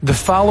The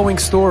following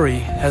story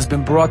has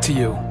been brought to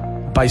you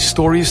by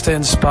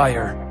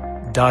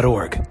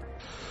StoriesToInspire.org.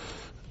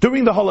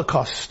 During the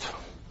Holocaust,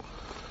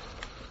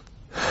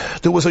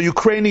 there was a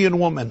Ukrainian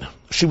woman.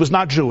 She was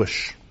not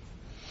Jewish.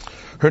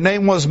 Her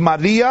name was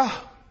Maria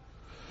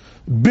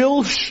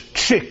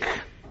Bilshchik.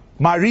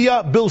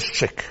 Maria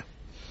Bilshchik.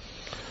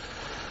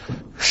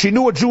 She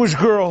knew a Jewish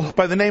girl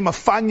by the name of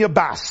Fanya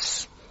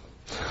Bas.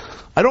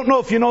 I don't know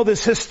if you know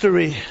this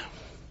history,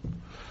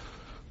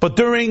 but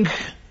during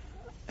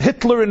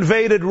Hitler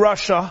invaded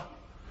Russia,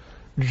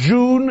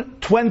 June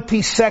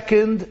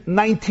 22nd,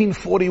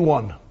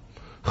 1941.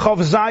 Chav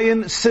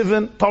Zayin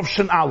Sivan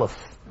Tovshin Aleph.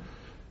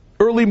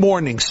 Early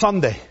morning,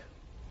 Sunday.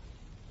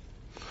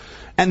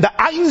 And the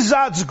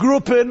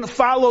Einsatzgruppen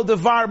followed the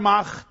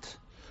Wehrmacht,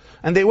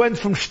 and they went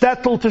from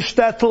shtetl to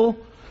shtetl,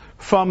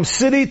 from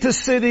city to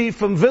city,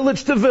 from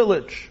village to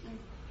village.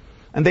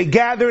 And they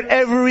gathered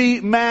every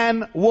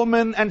man,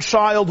 woman, and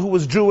child who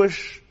was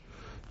Jewish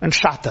and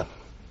shot them.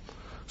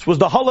 This was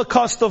the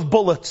Holocaust of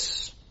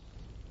bullets,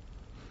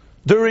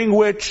 during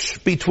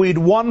which between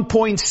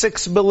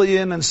 1.6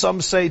 million and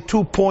some say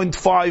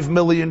 2.5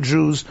 million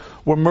Jews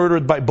were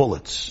murdered by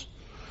bullets.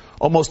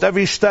 Almost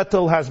every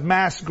shtetl has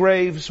mass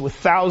graves with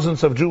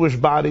thousands of Jewish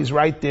bodies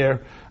right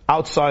there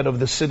outside of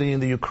the city in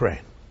the Ukraine.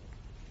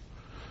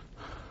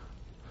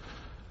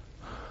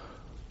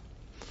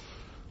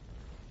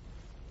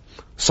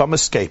 Some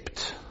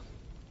escaped.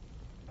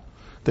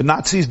 The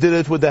Nazis did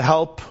it with the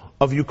help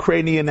of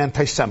Ukrainian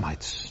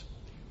anti-Semites.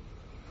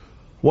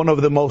 One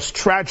of the most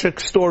tragic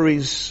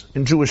stories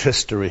in Jewish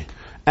history,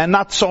 and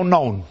not so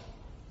known.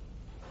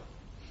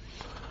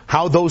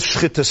 How those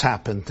shchitas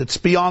happened. It's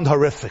beyond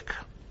horrific.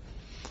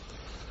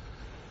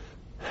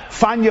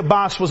 Fanya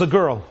Bas was a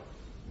girl.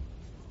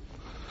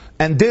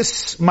 And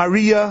this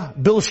Maria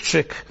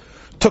Bilshchik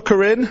took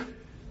her in.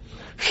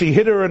 She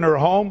hid her in her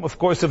home. Of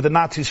course, if the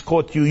Nazis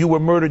caught you, you were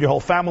murdered, your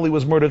whole family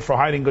was murdered for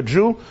hiding a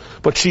Jew.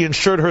 But she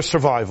ensured her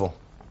survival.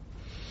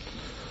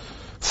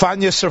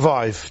 Fanya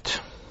survived.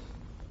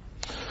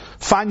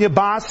 Fanya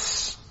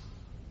Bas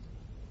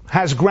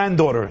has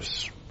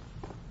granddaughters.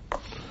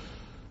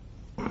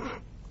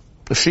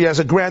 She has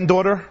a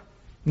granddaughter,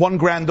 one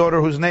granddaughter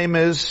whose name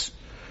is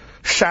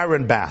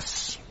Sharon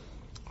Bas.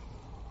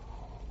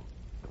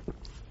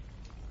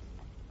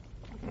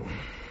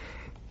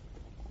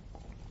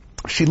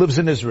 She lives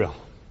in Israel.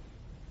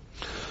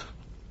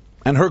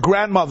 And her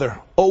grandmother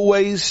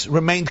always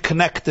remained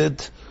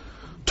connected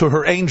to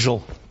her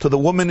angel, to the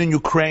woman in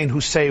Ukraine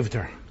who saved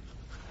her.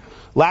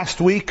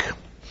 Last week,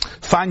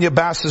 Fanya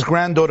Bas's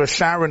granddaughter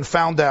Sharon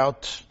found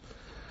out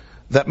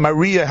that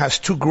Maria has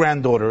two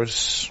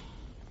granddaughters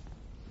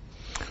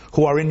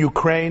who are in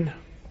Ukraine,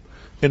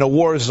 in a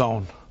war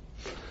zone,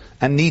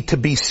 and need to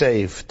be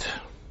saved.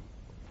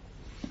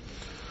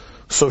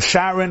 So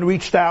Sharon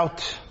reached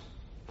out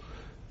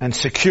and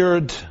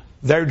secured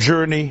their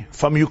journey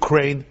from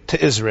Ukraine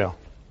to Israel.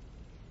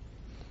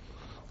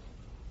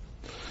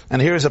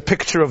 And here's a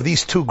picture of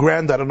these two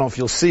I don't know if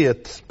you'll see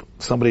it.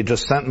 Somebody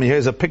just sent me.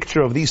 Here's a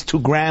picture of these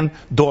two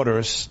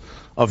granddaughters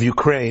of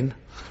Ukraine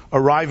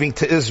arriving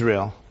to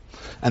Israel.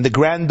 And the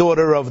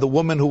granddaughter of the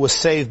woman who was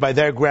saved by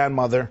their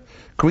grandmother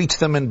greets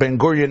them in Ben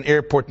Gurion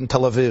Airport in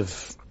Tel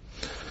Aviv.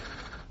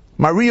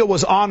 Maria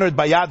was honored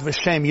by Yad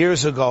Vashem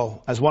years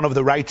ago as one of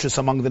the righteous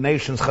among the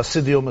nations,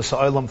 Chassidium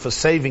Misa'olam, for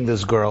saving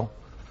this girl.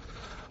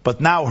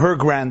 But now her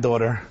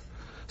granddaughter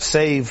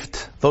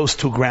saved those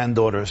two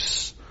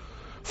granddaughters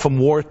from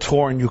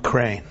war-torn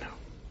Ukraine.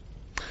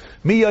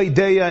 We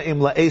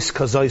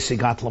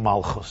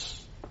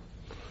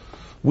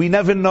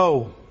never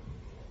know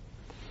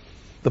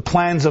the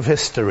plans of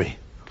history.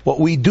 What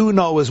we do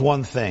know is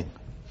one thing.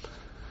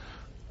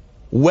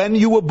 When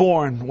you were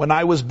born, when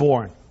I was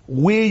born,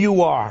 where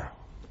you are,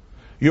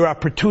 your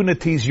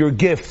opportunities, your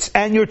gifts,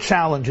 and your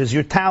challenges,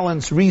 your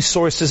talents,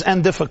 resources,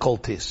 and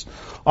difficulties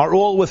are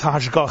all with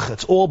Hashgach.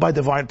 It's all by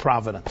divine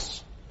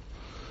providence.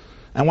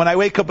 And when I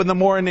wake up in the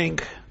morning,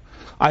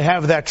 I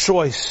have that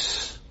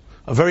choice,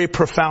 a very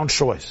profound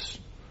choice.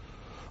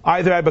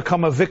 Either I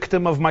become a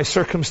victim of my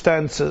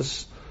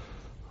circumstances,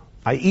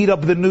 I eat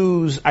up the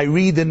news, I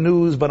read the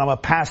news, but I'm a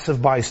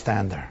passive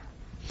bystander.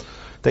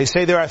 They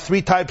say there are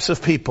three types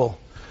of people.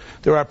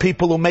 There are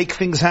people who make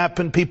things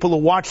happen, people who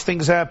watch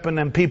things happen,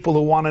 and people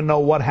who want to know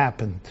what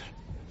happened.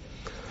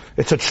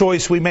 It's a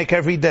choice we make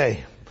every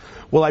day.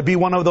 Will I be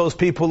one of those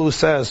people who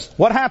says,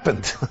 what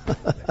happened?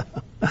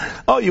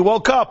 Oh, you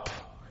woke up.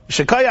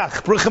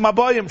 Shekayach, bruchim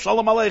abayim,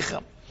 shalom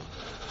aleichem.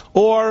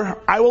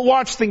 Or I will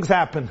watch things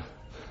happen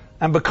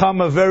and become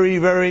a very,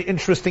 very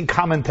interesting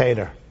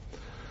commentator.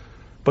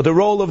 But the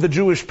role of the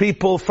Jewish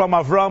people from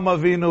Avram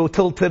Avinu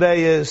till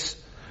today is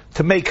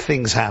to make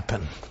things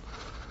happen.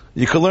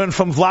 You can learn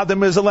from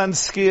Vladimir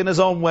Zelensky in his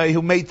own way,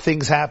 who made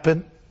things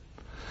happen,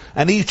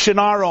 and each in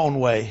our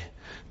own way,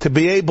 to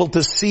be able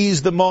to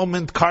seize the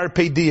moment,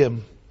 carpe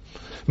diem,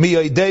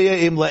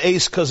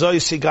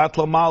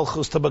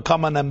 To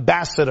become an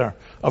ambassador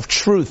of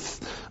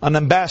truth, an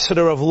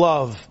ambassador of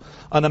love,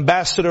 an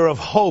ambassador of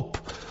hope,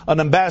 an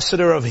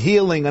ambassador of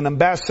healing, an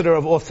ambassador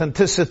of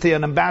authenticity,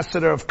 an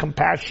ambassador of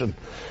compassion,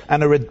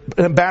 and an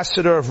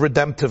ambassador of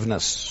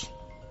redemptiveness.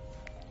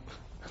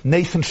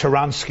 Nathan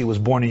Sharansky was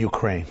born in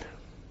Ukraine,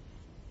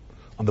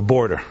 on the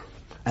border,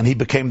 and he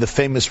became the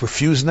famous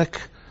refusnik,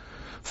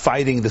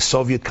 fighting the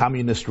Soviet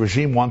communist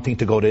regime, wanting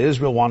to go to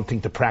Israel,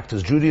 wanting to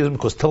practice Judaism,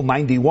 because till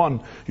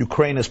 91,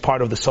 Ukraine is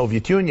part of the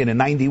Soviet Union. In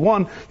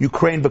 91,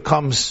 Ukraine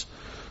becomes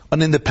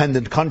an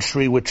independent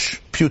country,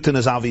 which Putin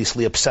is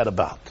obviously upset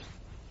about.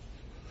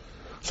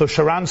 So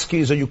Sharansky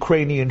is a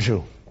Ukrainian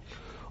Jew.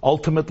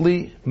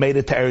 Ultimately, made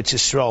it to Eretz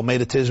Yisrael,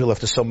 made it to Israel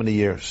after so many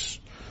years.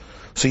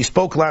 So he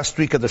spoke last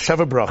week at the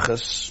Sheva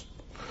Brachas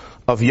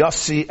of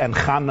Yossi and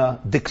Chana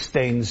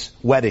Dickstein's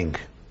wedding.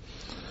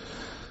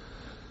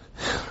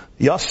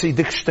 Yossi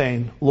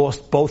Dickstein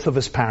lost both of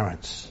his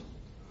parents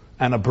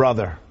and a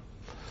brother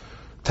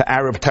to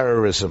Arab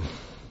terrorism.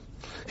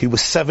 He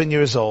was 7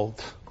 years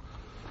old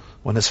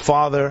when his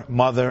father,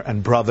 mother,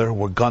 and brother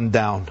were gunned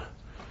down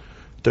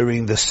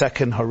during the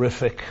second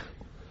horrific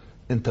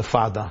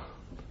intifada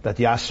that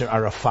Yasser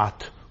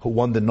Arafat, who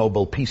won the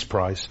Nobel Peace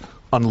Prize,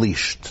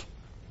 unleashed.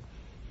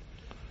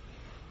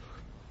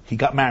 He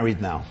got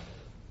married now.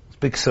 It's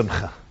big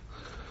simcha.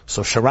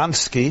 So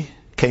Sharansky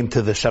came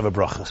to the Sheva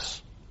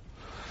Brachas.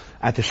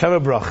 At the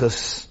Sheva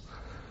Brachas,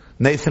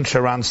 Nathan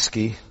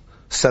Sharansky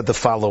said the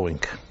following.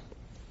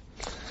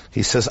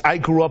 He says, I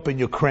grew up in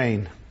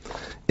Ukraine,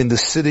 in the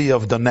city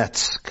of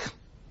Donetsk.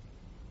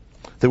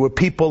 There were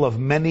people of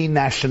many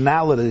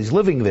nationalities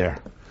living there,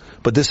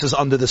 but this is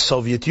under the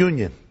Soviet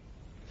Union.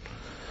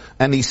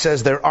 And he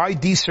says their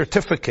ID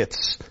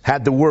certificates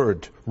had the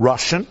word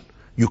Russian,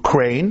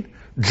 Ukraine,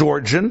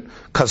 Georgian,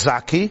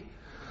 Kazakh,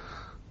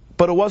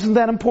 but it wasn't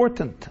that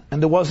important,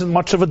 and there wasn't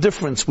much of a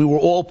difference. We were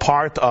all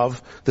part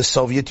of the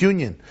Soviet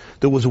Union.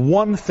 There was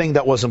one thing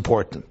that was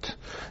important.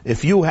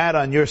 If you had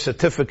on your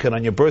certificate,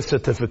 on your birth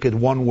certificate,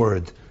 one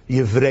word,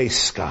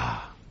 Yevreiska.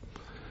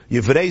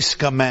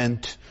 Yevreiska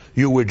meant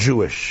you were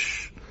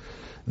Jewish.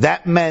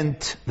 That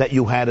meant that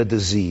you had a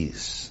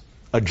disease,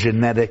 a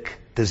genetic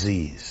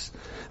disease.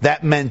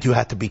 That meant you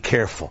had to be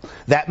careful.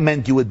 That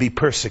meant you would be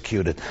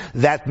persecuted.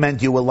 That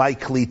meant you were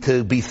likely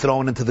to be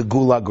thrown into the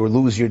gulag or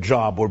lose your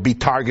job or be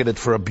targeted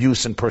for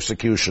abuse and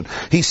persecution.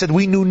 He said,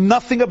 we knew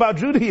nothing about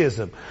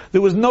Judaism.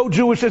 There was no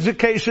Jewish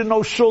education,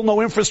 no shul,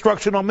 no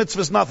infrastructure, no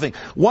mitzvahs, nothing.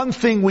 One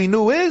thing we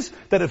knew is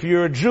that if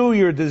you're a Jew,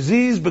 you're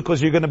diseased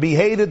because you're going to be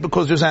hated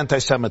because there's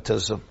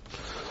anti-Semitism.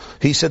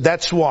 He said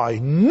that's why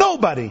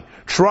nobody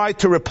tried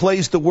to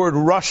replace the word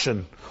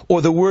Russian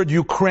or the word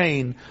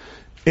Ukraine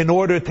in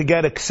order to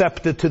get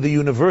accepted to the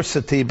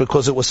university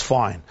because it was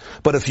fine.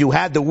 But if you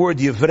had the word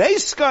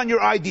Yevreiska on your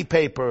ID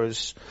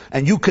papers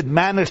and you could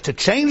manage to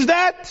change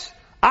that,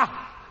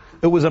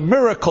 it was a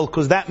miracle,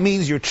 because that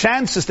means your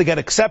chances to get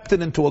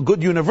accepted into a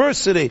good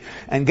university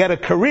and get a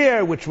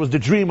career, which was the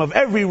dream of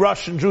every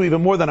Russian Jew,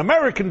 even more than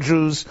American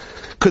Jews,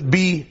 could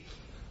be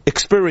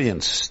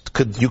experienced.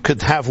 You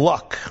could have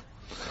luck.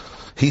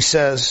 He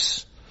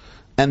says,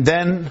 and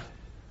then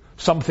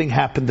something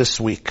happened this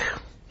week.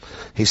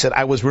 He said,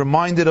 I was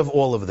reminded of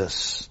all of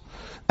this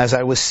as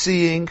I was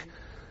seeing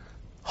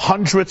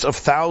hundreds of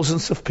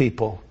thousands of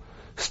people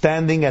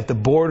standing at the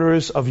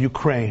borders of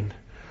Ukraine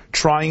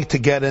trying to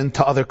get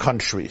into other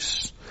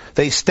countries.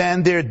 They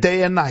stand there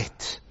day and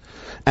night,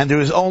 and there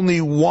is only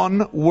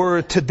one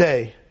word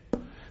today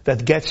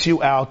that gets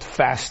you out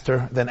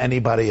faster than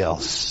anybody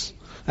else,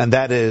 and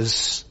that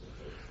is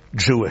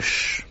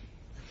Jewish.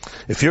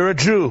 If you're a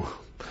Jew,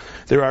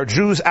 there are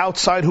Jews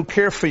outside who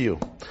care for you.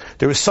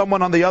 There is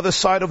someone on the other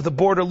side of the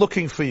border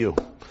looking for you.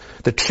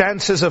 The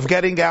chances of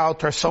getting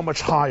out are so much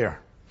higher.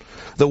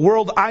 The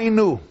world I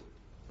knew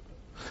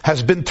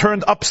has been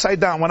turned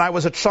upside down. When I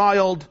was a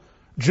child,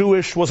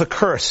 Jewish was a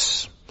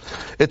curse.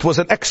 It was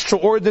an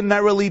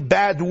extraordinarily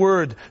bad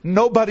word.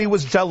 Nobody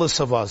was jealous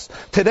of us.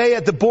 Today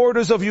at the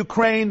borders of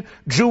Ukraine,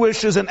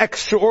 Jewish is an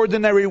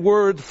extraordinary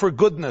word for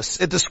goodness.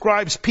 It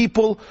describes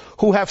people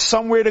who have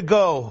somewhere to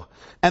go.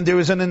 And there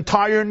is an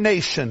entire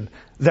nation,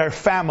 their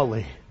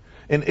family,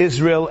 in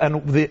Israel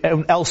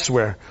and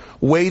elsewhere,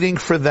 waiting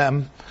for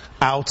them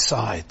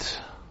outside.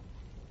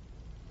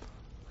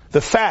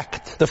 The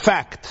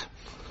fact,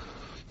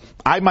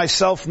 I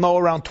myself know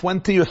around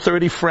 20 or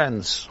 30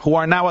 friends who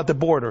are now at the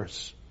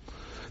borders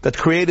that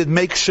created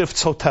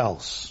makeshift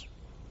hotels,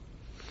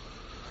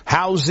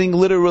 housing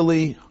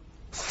literally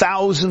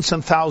thousands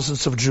and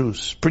thousands of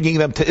Jews, bringing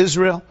them to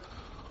Israel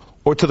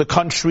or to the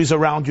countries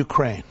around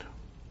Ukraine.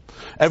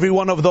 Every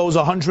one of those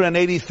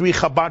 183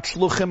 Chabad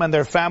Shluchim and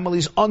their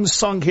families,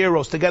 unsung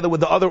heroes, together with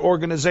the other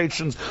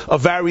organizations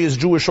of various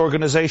Jewish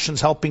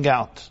organizations helping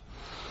out.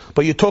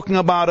 But you're talking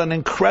about an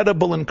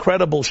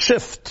incredible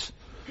shift.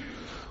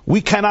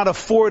 We cannot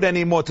afford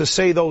anymore to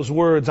say those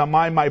words, am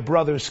I my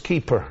brother's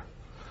keeper?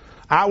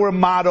 Our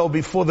motto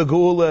before the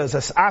Geula is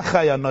as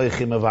Achai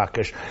Anochi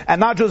Mevakesh.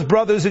 And not just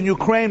brothers in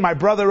Ukraine, my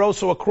brother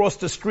also across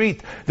the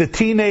street, the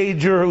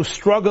teenager who's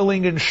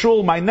struggling in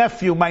shul, my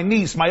nephew, my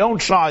niece, my own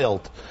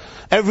child.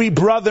 Every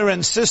brother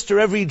and sister,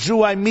 every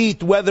Jew I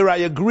meet, whether I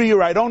agree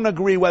or I don't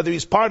agree, whether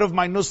he's part of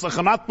my nusach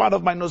or not part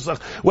of my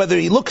nusach, whether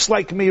he looks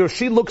like me or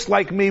she looks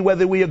like me,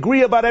 whether we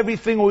agree about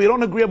everything or we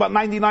don't agree about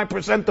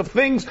 99% of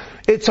things,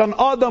 it's an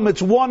Adam,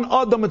 it's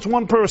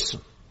one person.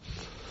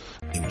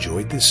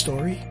 Enjoyed this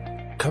story?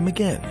 Come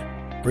again.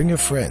 Bring a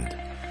friend.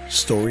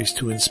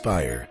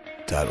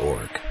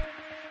 StoriesToInspire.org